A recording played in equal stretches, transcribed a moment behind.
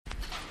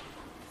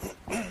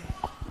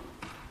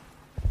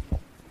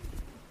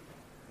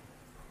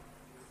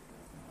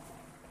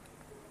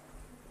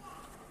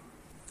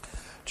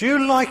Do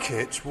you like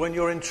it when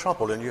you're in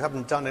trouble and you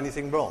haven't done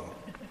anything wrong?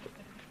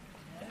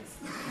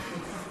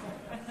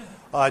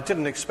 I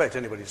didn't expect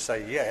anybody to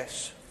say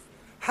yes.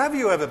 Have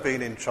you ever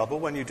been in trouble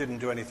when you didn't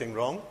do anything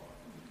wrong?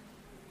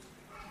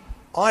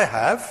 I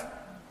have.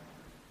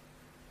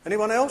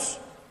 Anyone else?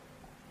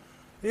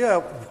 Yeah,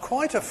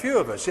 quite a few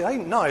of us. It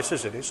ain't nice,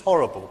 is it? It's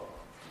horrible.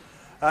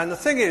 And the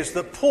thing is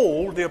that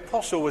Paul, the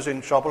apostle, was in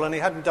trouble and he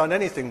hadn't done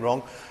anything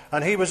wrong,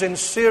 and he was in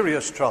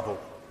serious trouble.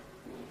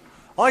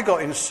 I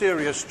got in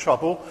serious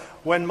trouble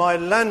when my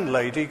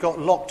landlady got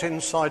locked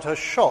inside her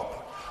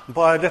shop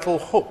by a little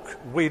hook.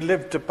 We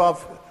lived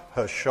above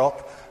her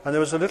shop, and there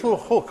was a little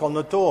hook on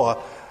the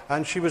door,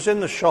 and she was in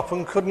the shop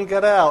and couldn't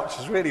get out.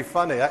 It's really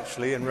funny,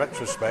 actually, in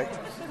retrospect.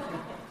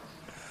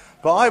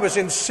 But I was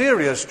in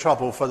serious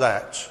trouble for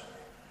that,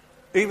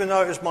 even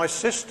though it was my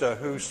sister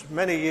who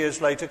many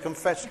years later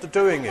confessed to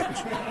doing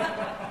it.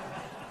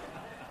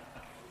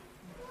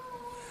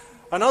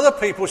 And other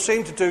people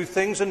seem to do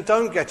things and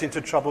don't get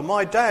into trouble.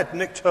 My dad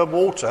nicked her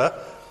water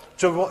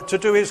to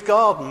do his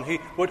garden. He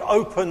would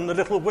open the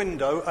little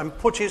window and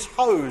put his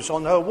hose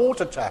on her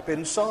water tap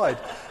inside.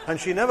 And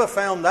she never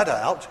found that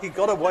out. He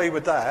got away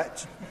with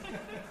that.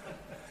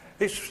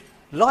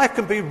 Life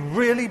can be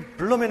really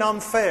blooming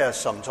unfair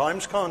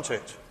sometimes, can't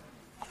it?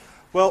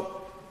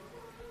 Well,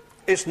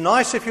 it's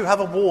nice if you have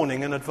a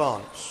warning in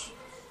advance.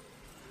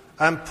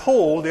 And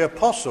Paul, the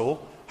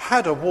apostle,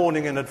 had a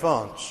warning in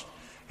advance.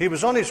 He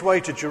was on his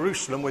way to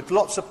Jerusalem with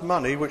lots of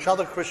money, which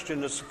other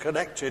Christians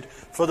collected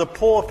for the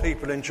poor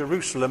people in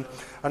Jerusalem,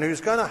 and he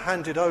was going to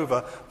hand it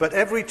over. But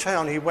every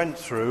town he went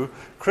through,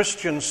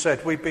 Christians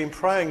said, "We've been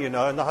praying,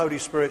 and the Holy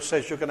Spirit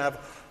says you're going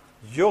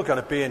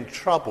to be in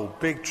trouble,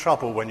 big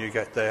trouble when you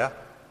get there."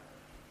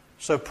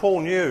 So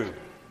Paul knew.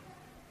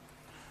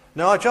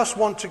 Now I just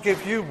want to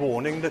give you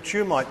warning that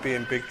you might be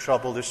in big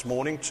trouble this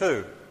morning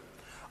too.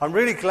 I'm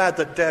really glad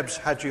that Deb's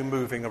had you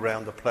moving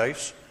around the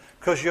place,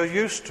 because you're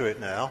used to it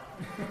now.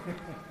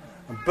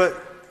 But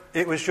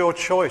it was your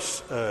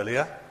choice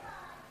earlier.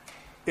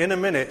 In a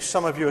minute,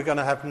 some of you are going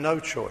to have no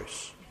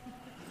choice.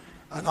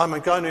 And I'm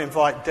going to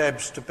invite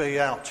Debs to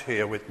be out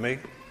here with me.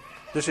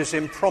 This is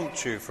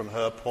impromptu from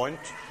her point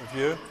of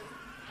view.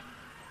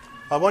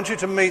 I want you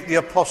to meet the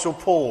Apostle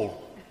Paul,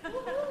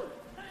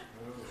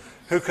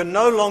 who can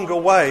no longer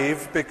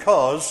wave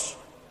because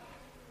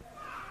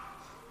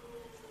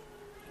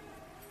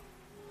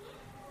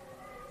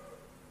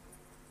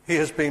he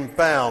has been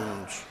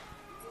bound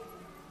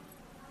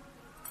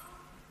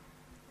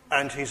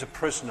and he's a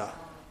prisoner.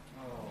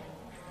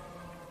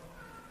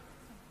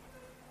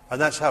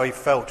 And that's how he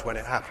felt when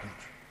it happened.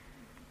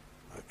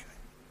 Okay.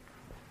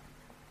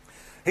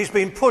 He's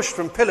been pushed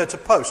from pillar to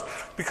post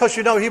because,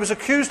 he was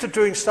accused of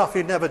doing stuff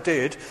he never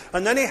did,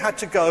 and then he had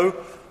to go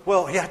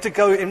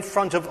in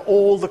front of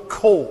all the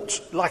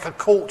court, like a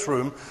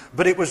courtroom,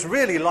 but it was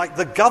really like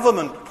the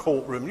government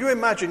courtroom. You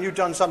imagine you've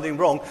done something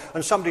wrong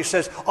and somebody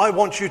says, "I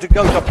want you to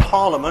go to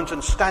Parliament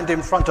and stand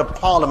in front of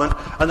Parliament,"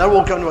 and they're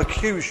all going to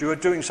accuse you of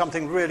doing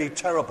something really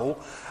terrible,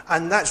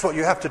 and that's what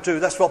you have to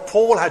do. That's what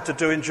Paul had to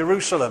do in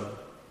Jerusalem.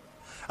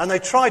 And they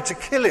tried to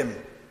kill him.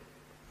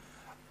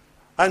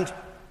 And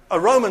a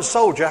Roman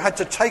soldier had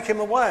to take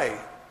him away.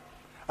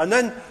 And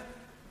then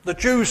the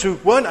Jews who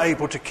weren't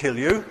able to kill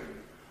you,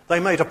 they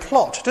made a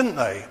plot, didn't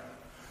they?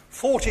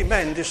 40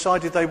 men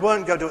decided they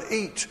weren't going to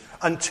eat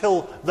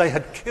until they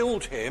had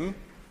killed him.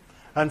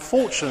 And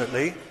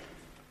fortunately,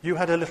 you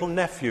had a little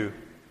nephew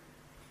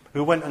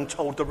who went and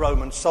told the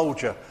Roman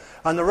soldier.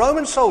 And the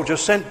Roman soldier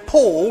sent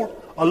Paul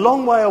a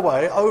long way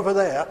away over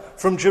there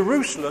from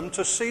Jerusalem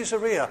to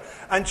Caesarea.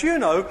 And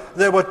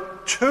there were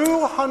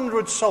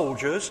 200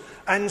 soldiers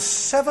and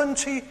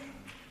 70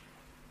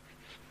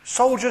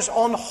 soldiers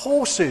on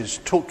horses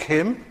took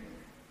him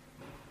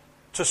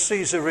to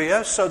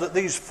Caesarea so that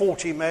these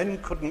 40 men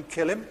couldn't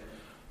kill him.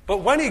 But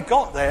when he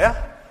got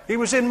there, he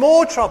was in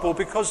more trouble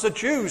because the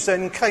Jews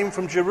then came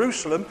from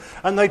Jerusalem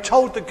and they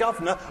told the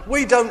governor,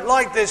 "We don't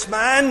like this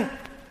man.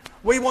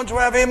 We want to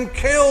have him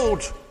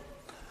killed."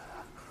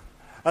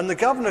 And the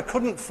governor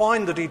couldn't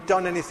find that he'd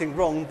done anything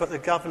wrong, but the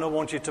governor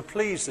wanted to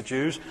please the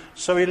Jews,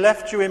 so he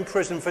left you in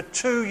prison for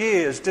 2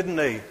 years, didn't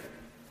he?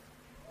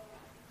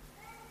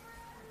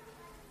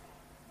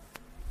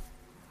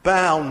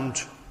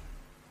 Bound.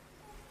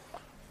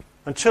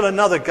 Until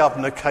another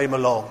governor came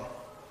along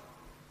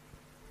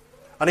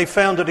and he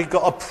found that he'd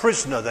got a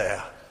prisoner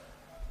there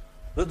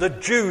that the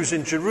Jews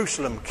in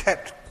Jerusalem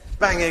kept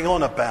banging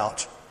on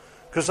about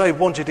because they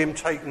wanted him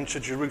taken to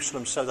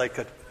Jerusalem so they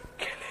could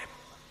kill him.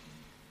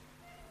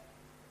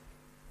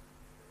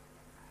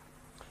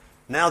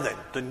 Now then,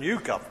 the new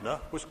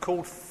governor was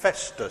called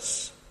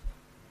Festus,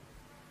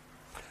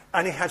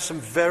 and he had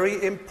some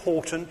very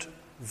important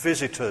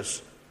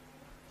visitors.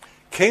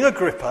 King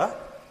Agrippa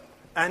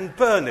and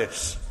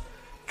Bernice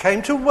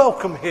came to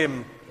welcome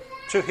him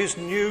to his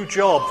new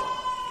job.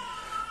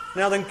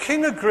 Now then,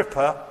 King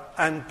Agrippa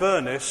and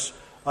Bernice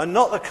are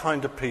not the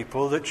kind of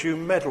people that you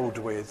meddled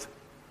with.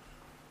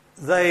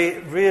 They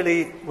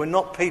really were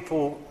not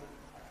people,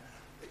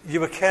 you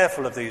were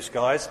careful of these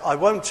guys. I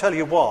won't tell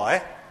you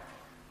why,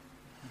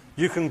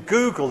 You can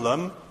Google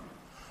them,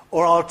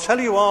 or I'll tell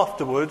you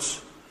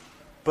afterwards,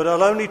 but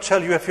I'll only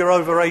tell you if you're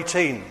over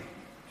 18.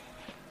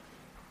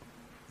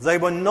 They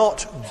were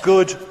not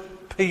good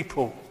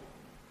people.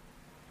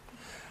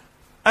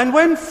 And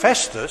when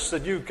Festus, the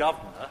new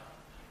governor,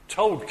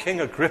 told King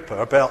Agrippa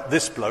about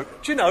this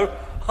bloke, do you know,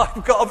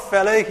 I've got a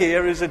fella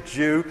here who's a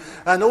Jew,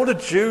 and all the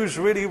Jews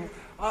really...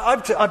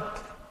 I've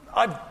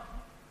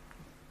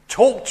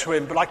talked to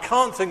him, but I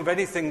can't think of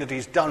anything that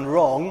he's done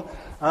wrong,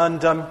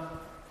 and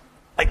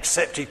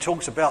except he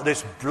talks about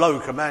this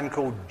bloke, a man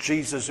called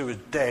Jesus who is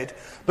dead,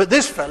 but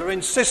this fella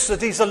insists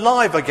that he's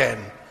alive again.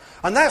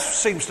 And that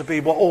seems to be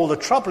what all the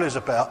trouble is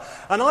about.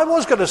 And I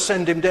was going to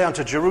send him down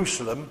to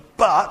Jerusalem,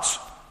 but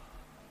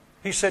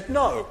he said,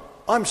 no,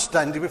 I'm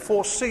standing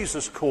before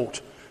Caesar's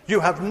court. You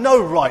have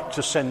no right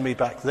to send me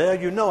back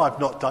there. You know I've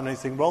not done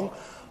anything wrong.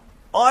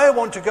 I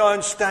want to go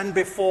and stand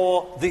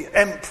before the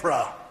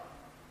emperor.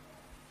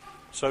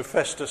 So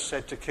Festus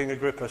said to King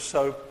Agrippa,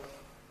 so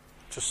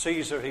to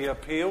Caesar he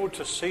appealed.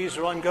 To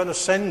Caesar I'm going to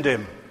send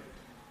him.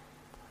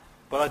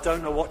 But I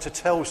don't know what to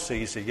tell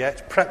Caesar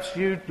yet. Perhaps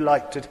you'd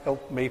like to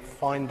help me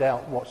find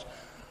out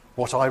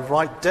what I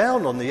write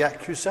down on the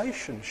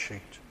accusation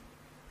sheet.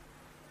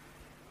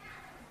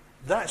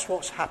 That's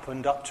what's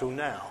happened up till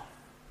now.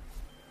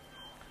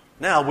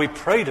 Now, we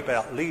prayed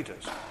about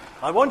leaders.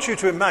 I want you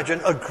to imagine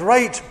a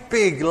great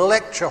big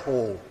lecture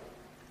hall.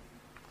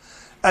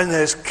 And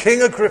there's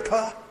King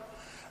Agrippa,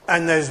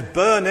 and there's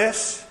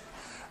Bernice,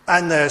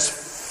 and there's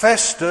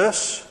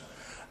Festus,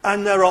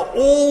 and there are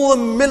all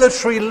the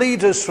military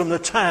leaders from the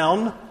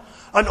town,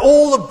 and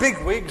all the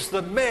bigwigs,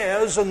 the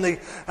mayors and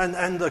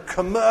the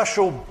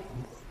commercial,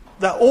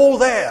 they're all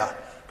there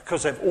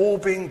because they've all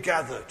been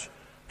gathered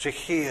to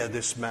hear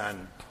this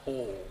man,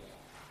 Paul.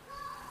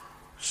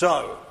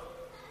 So,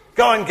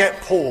 go and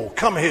get Paul.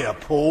 Come here,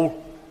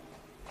 Paul.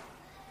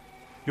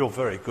 You're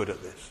very good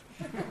at this.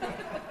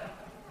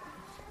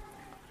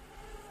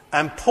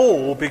 And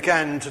Paul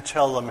began to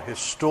tell them his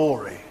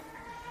story.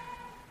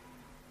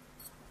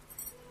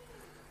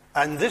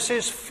 And this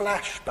is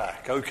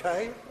flashback,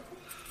 okay?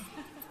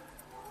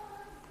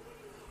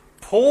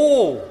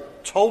 Paul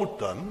told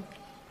them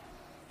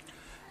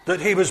that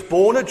he was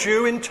born a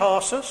Jew in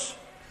Tarsus,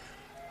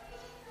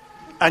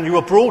 and you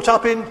were brought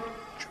up in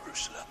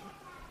Jerusalem.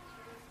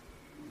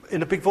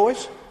 In a big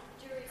voice?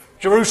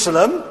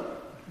 Jerusalem.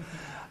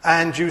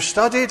 And you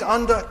studied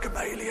under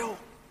Gamaliel.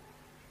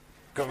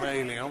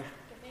 Gamaliel.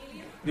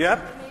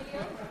 Yep.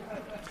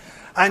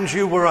 And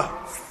you were a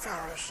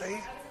Pharisee.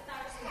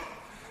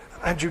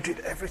 And you did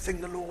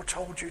everything the Lord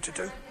told you to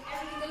do.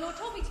 Everything the Lord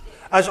told me to do.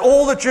 As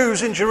all the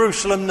Jews in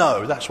Jerusalem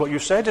know. That's what you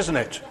said, isn't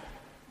it?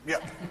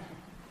 Yep.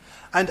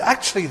 And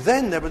actually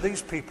then there were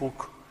these people,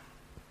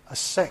 a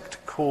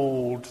sect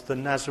called the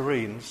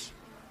Nazarenes.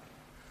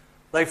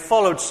 They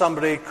followed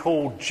somebody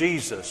called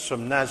Jesus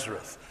from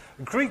Nazareth.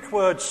 The Greek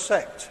word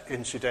sect,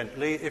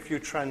 incidentally, if you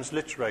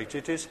transliterate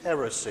it, is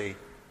heresy.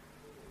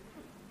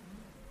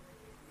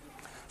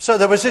 So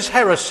there was this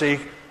heresy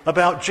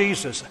about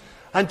Jesus.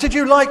 And did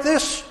you like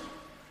this?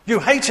 You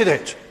hated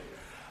it.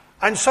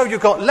 And so you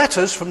got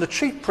letters from the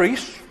chief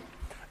priest,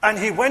 and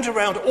he went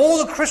around all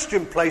the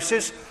Christian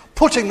places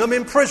putting them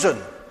in prison.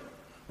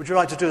 Would you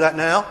like to do that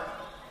now?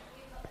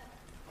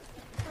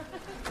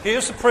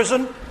 Here's the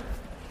prison.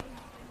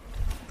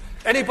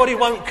 Anybody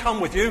won't come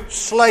with you,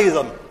 slay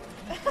them.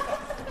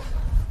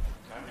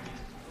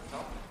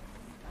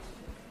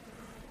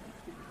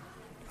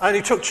 And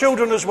he took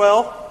children as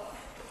well.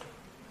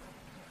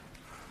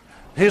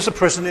 Here's a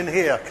prison in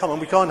here. Come on,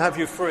 we can't have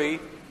you free.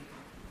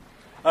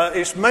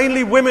 It's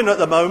mainly women at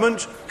the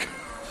moment.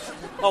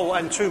 Oh,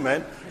 and 2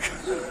 men.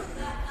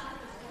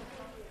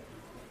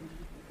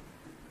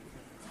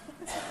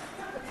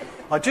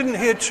 I didn't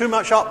hear too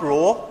much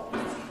uproar.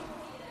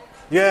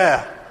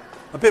 Yeah,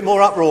 a bit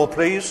more uproar,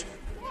 please.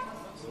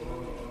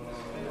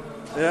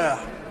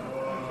 Yeah.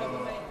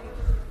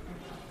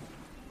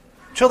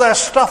 Till they're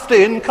stuffed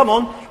in, come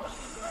on.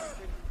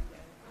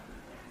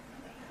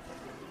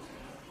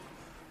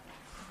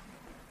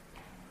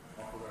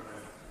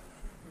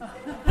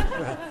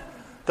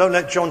 Don't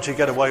let Jonty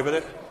get away with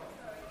it.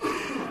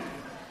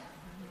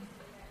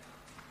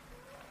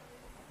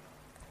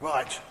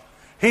 Right.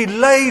 He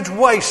laid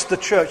waste the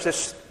church.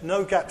 There's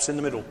no gaps in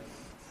the middle.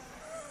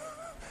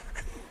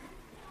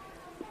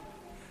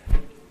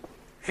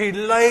 He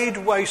laid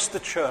waste the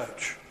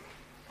church.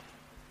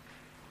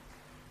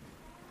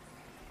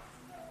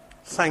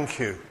 Thank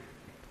you.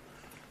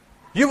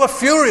 You were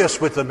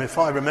furious with them, if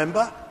I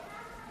remember.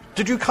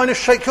 Did you kind of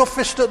shake your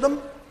fist at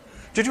them?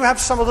 Did you have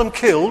some of them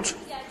killed?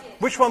 Yeah, I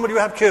did. Which one would you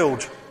have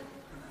killed?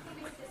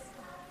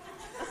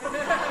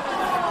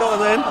 Go on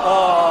then.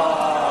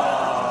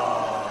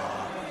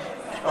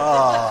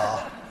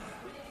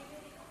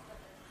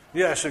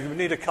 Yeah, so you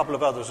need a couple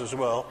of others as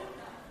well.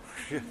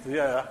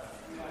 Yeah.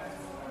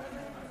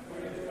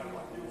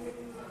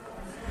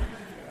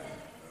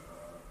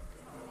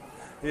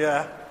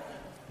 Yeah.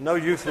 No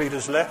youth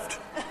leaders left.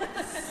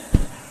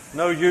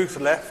 No youth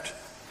left.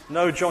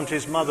 No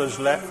Jonty's mothers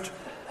left.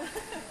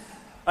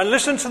 And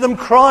listen to them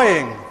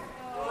crying.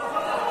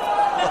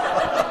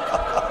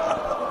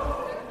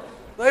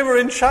 They were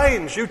in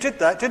chains. You did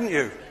that, didn't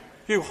you?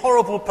 You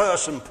horrible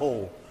person,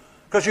 Paul,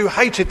 because you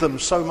hated them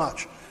so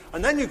much.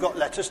 And then you got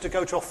letters to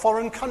go to a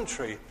foreign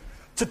country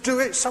to do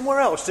it somewhere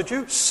else, did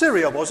you?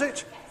 Syria, was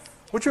it?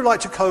 Would you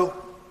like to go?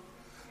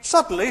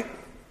 Suddenly,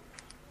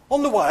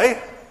 on the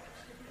way,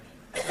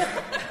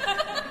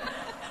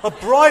 a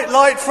bright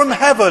light from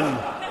heaven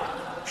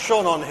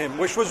shone on him,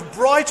 which was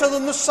brighter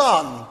than the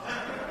sun.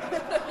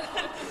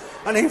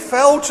 And he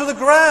fell to the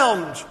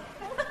ground.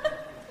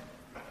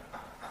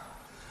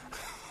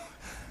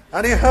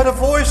 And he heard a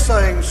voice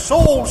saying,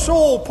 Saul,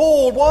 Saul,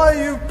 Paul, why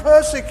are you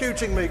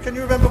persecuting me? Can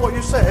you remember what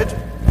you said?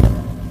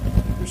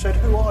 You said,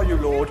 who are you,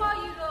 Lord? Who are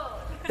you,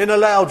 Lord? In a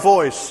loud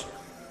voice.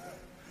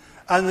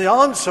 And the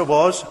answer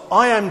was,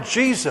 I am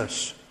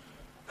Jesus,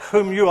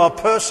 whom you are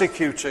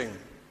persecuting.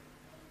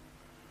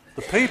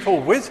 The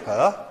people with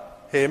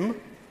him,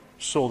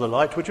 saw the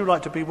light. Would you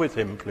like to be with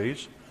him,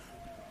 please?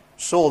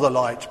 Saw the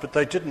light, but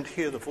they didn't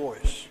hear the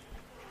voice.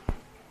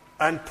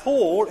 And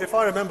Paul, if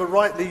I remember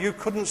rightly, you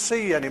couldn't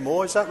see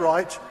anymore, is that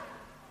right?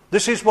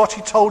 This is what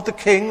he told the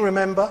king,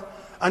 remember?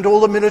 And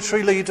all the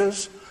military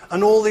leaders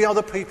and all the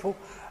other people.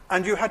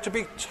 And you had to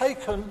be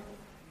taken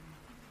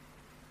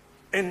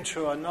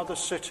into another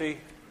city.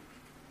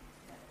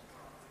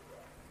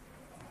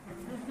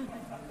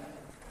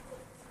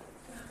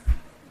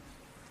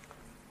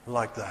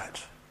 Like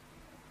that.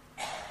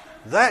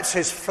 That's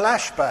his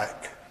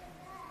flashback.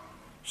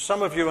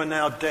 Some of you are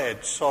now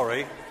dead,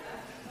 sorry.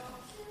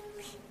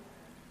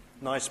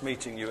 Nice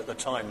meeting you at the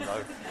time,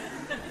 though.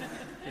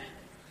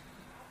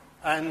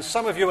 And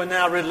some of you are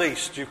now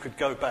released. You could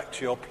go back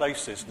to your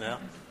places now.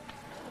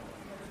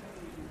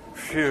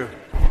 Phew.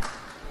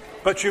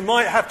 But you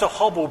might have to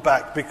hobble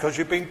back because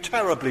you've been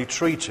terribly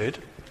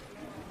treated.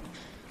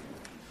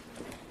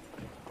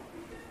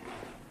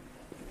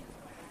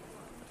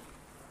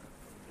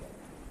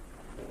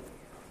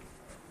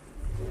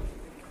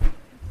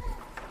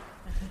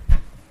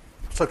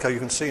 It's okay, you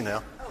can see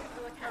now.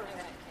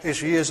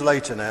 It's years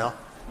later now.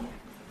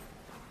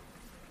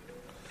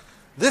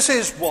 This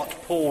is what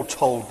Paul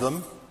told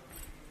them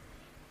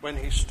when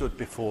he stood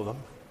before them.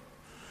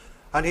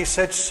 And he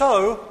said,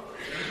 so,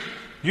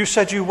 you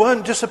said you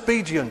weren't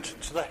disobedient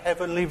to the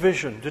heavenly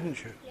vision,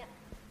 didn't you? Yeah.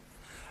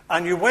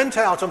 And you went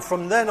out and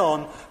from then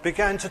on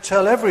began to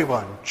tell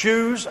everyone,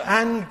 Jews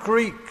and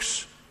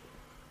Greeks,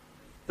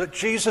 that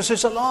Jesus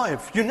is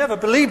alive. You never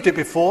believed it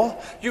before.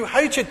 You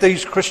hated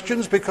these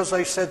Christians because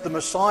they said the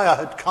Messiah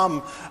had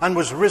come and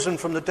was risen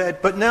from the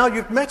dead. But now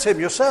you've met him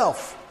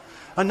yourself.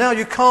 And now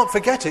you can't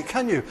forget it,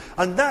 can you?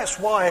 And that's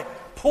why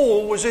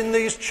Paul was in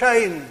these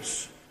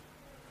chains.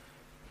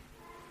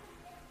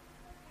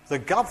 The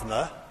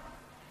governor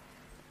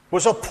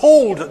was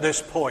appalled at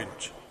this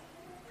point.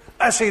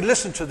 As he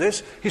listened to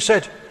this, he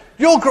said,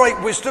 your great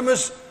wisdom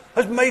has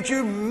made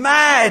you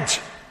mad.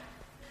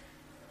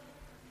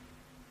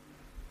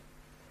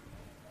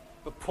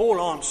 But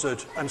Paul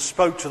answered and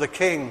spoke to the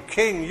king,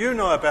 King, you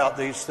know about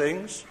these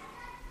things.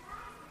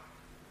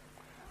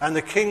 And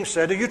the king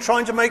said, are you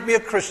trying to make me a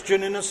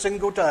Christian in a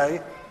single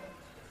day?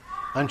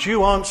 And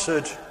you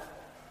answered,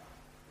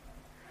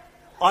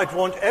 I'd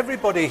want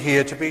everybody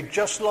here to be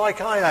just like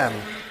I am,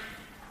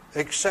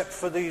 except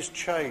for these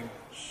chains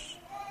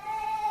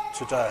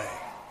today.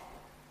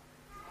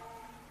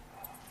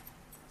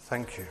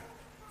 Thank you.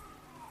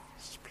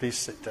 Please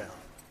sit down.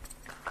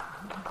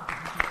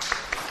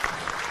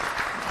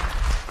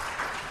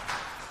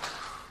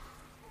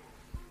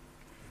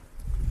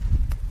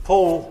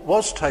 Paul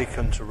was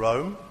taken to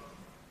Rome.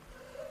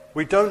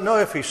 We don't know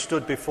if he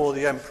stood before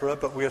the emperor,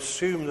 but we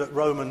assume that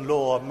Roman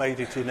law made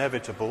it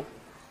inevitable.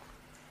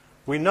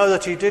 We know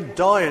that he did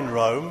die in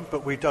Rome,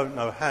 but we don't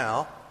know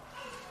how.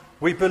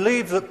 We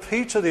believe that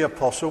Peter the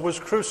apostle was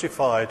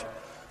crucified,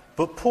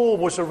 but Paul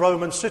was a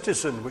Roman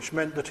citizen, which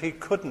meant that he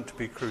couldn't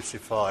be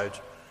crucified.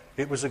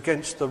 It was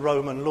against the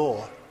Roman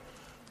law.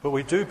 But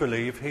we do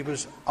believe he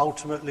was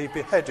ultimately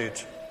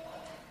beheaded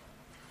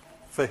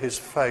for his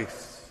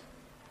faith.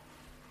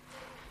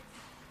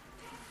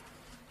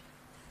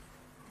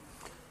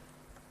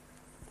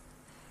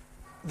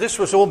 This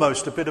was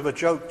almost a bit of a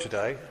joke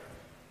today,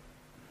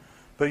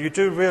 but you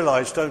do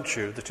realise, don't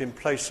you, that in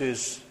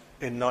places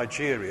in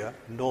Nigeria,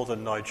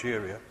 northern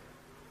Nigeria,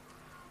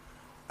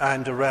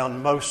 and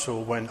around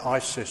Mosul when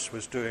ISIS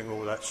was doing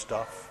all that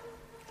stuff,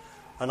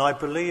 and I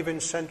believe in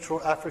Central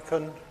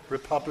African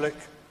Republic,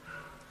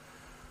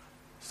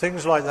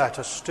 things like that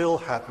are still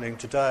happening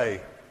today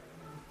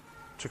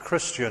to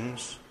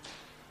Christians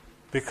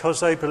because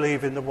they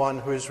believe in the one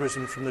who is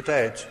risen from the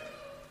dead.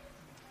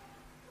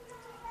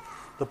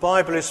 The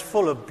Bible is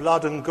full of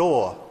blood and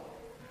gore,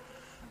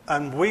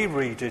 and we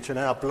read it in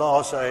our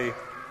blasé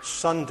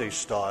Sunday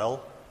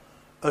style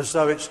as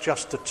though it's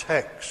just a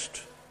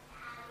text.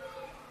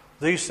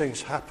 These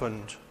things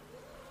happened.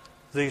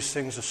 These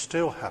things are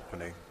still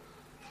happening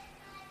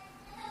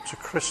to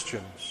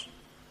Christians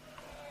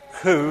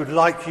who,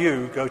 like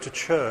you, go to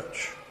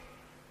church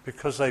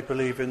because they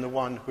believe in the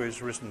one who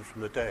is risen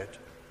from the dead.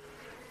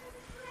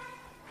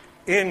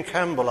 Ian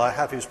Campbell, I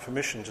have his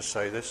permission to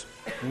say this,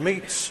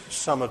 meets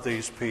some of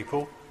these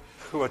people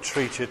who are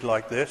treated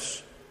like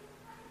this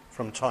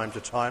from time to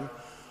time.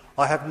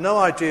 I have no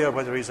idea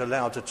whether he's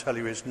allowed to tell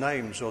you his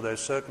names or their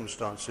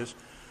circumstances,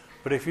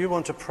 but if you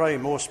want to pray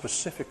more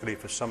specifically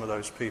for some of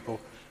those people,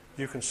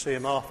 you can see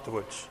him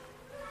afterwards,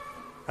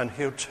 and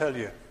he'll tell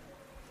you.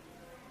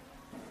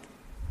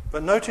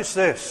 But notice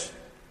this.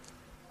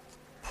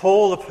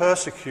 Paul the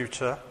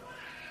persecutor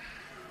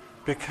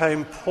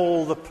became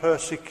Paul the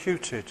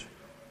persecuted.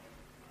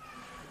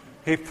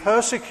 He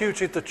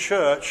persecuted the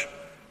church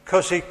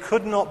because he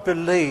could not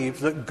believe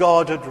that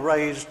God had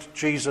raised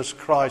Jesus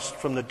Christ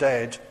from the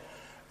dead,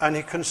 and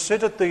he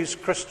considered these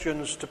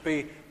Christians to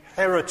be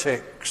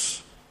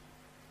heretics.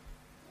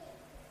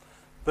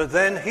 But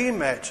then he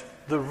met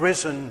the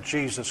risen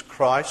Jesus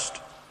Christ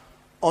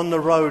on the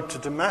road to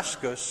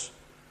Damascus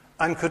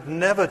and could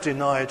never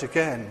deny it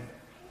again.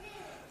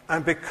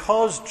 And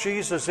because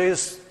Jesus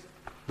is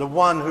the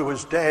one who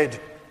was dead,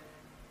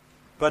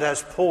 but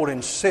as Paul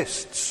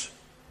insists,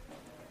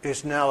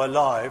 is now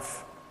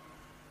alive,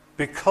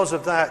 because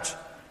of that,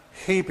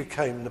 he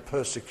became the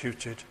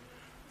persecuted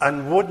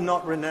and would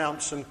not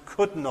renounce and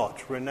could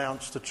not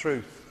renounce the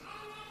truth.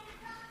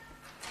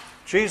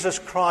 Jesus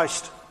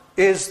Christ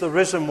is the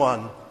risen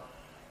one.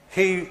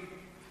 He,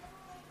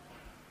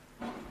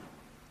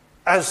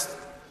 as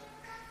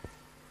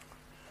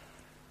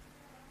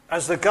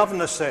the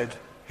governor said,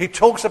 he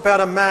talks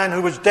about a man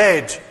who was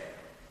dead,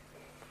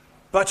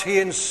 but he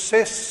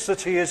insists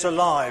that he is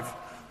alive.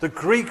 The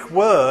Greek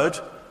word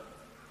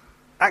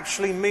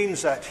actually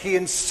means that. He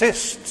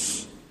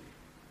insists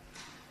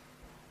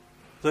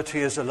that he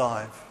is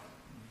alive.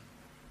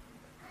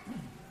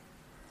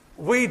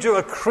 We do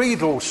a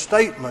creedal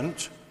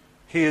statement,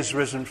 he is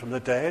risen from the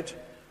dead.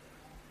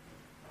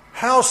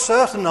 How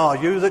certain are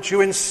you that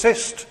you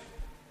insist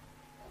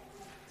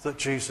that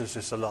Jesus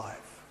is alive?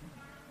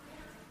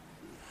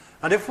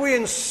 And if we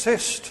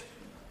insist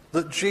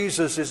that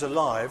Jesus is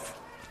alive,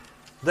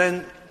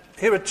 then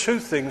here are two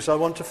things I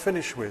want to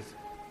finish with.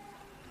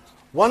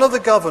 One of the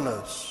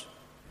governors,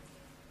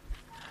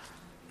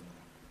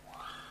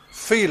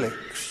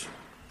 Felix,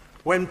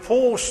 when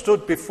Paul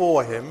stood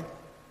before him,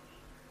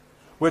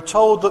 we're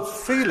told that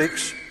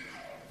Felix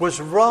was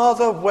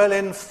rather well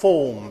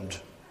informed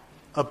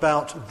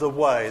about the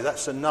way.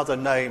 That's another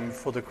name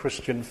for the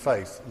Christian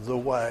faith, the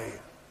way.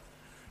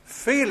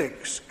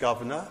 Felix,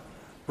 governor,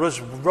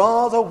 was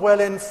rather well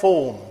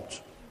informed.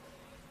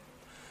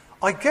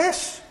 I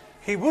guess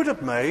he would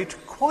have made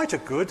quite a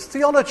good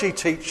theology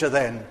teacher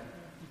then.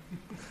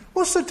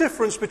 What's the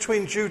difference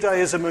between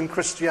Judaism and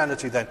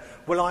Christianity then?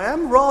 Well, I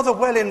am rather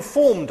well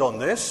informed on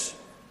this.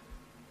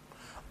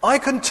 I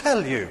can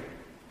tell you,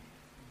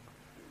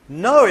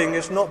 knowing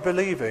is not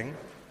believing.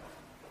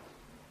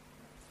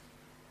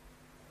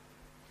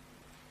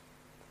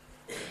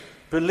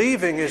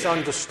 Believing is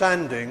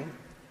understanding,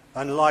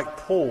 and like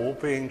Paul,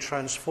 being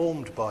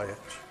transformed by it.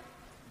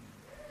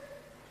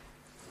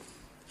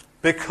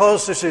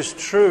 Because this is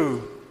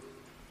true,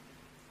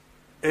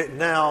 it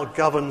now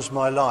governs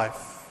my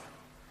life.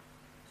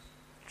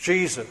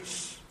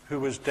 Jesus, who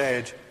was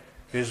dead,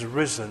 is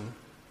risen,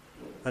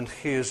 and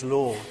he is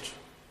Lord.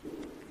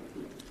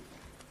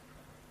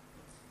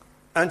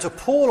 And to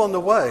Paul on the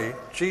way,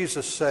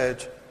 Jesus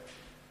said,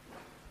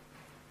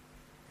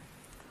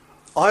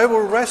 I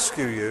will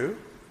rescue you.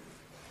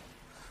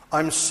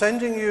 I'm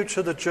sending you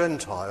to the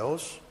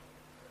Gentiles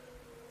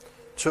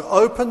to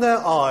open their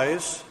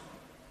eyes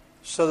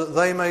so that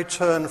they may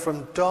turn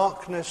from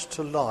darkness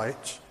to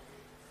light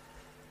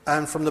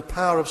and from the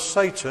power of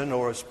Satan,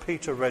 or as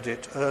Peter read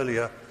it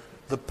earlier,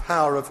 the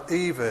power of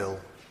evil,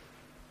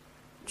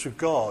 to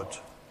God,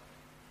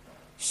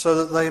 so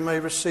that they may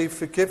receive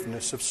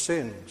forgiveness of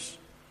sins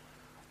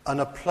and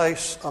a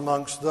place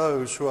amongst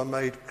those who are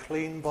made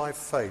clean by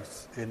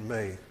faith in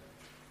me.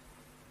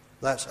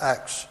 That's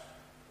Acts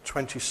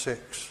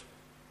 26,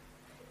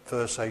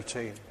 verse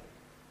 18.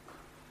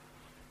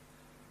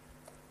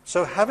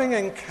 So having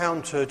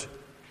encountered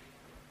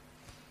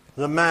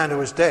the man who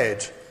was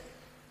dead,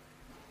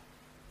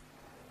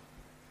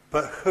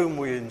 but whom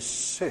we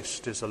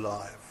insist is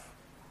alive,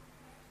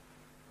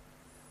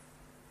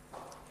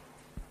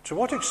 to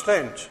what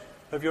extent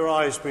have your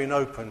eyes been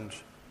opened?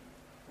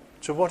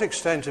 To what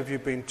extent have you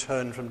been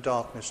turned from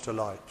darkness to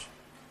light?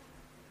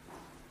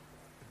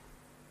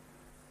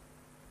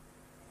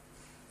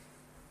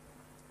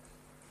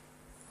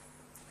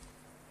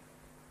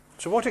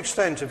 To what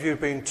extent have you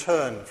been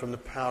turned from the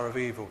power of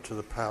evil to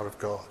the power of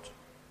God?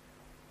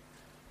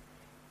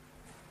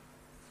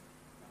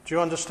 Do you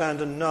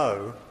understand and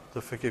know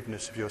the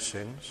forgiveness of your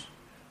sins?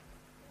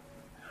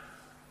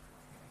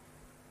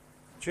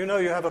 Do you know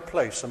you have a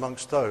place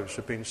amongst those who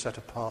have been set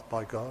apart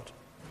by God?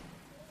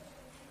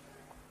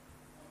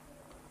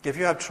 If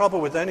you have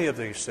trouble with any of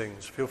these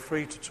things, feel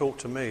free to talk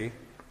to me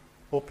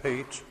or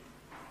Pete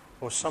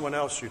or someone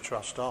else you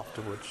trust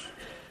afterwards.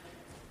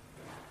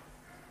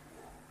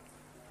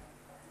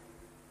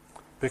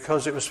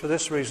 Because it was for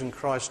this reason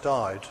Christ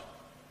died,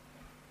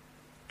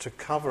 to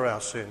cover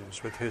our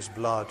sins with his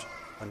blood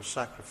and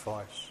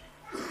sacrifice.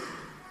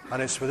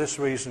 And it's for this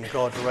reason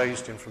God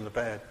raised him from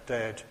the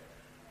dead,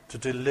 to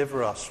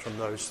deliver us from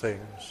those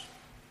things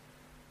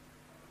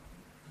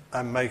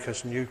and make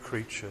us new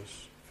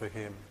creatures for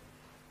him.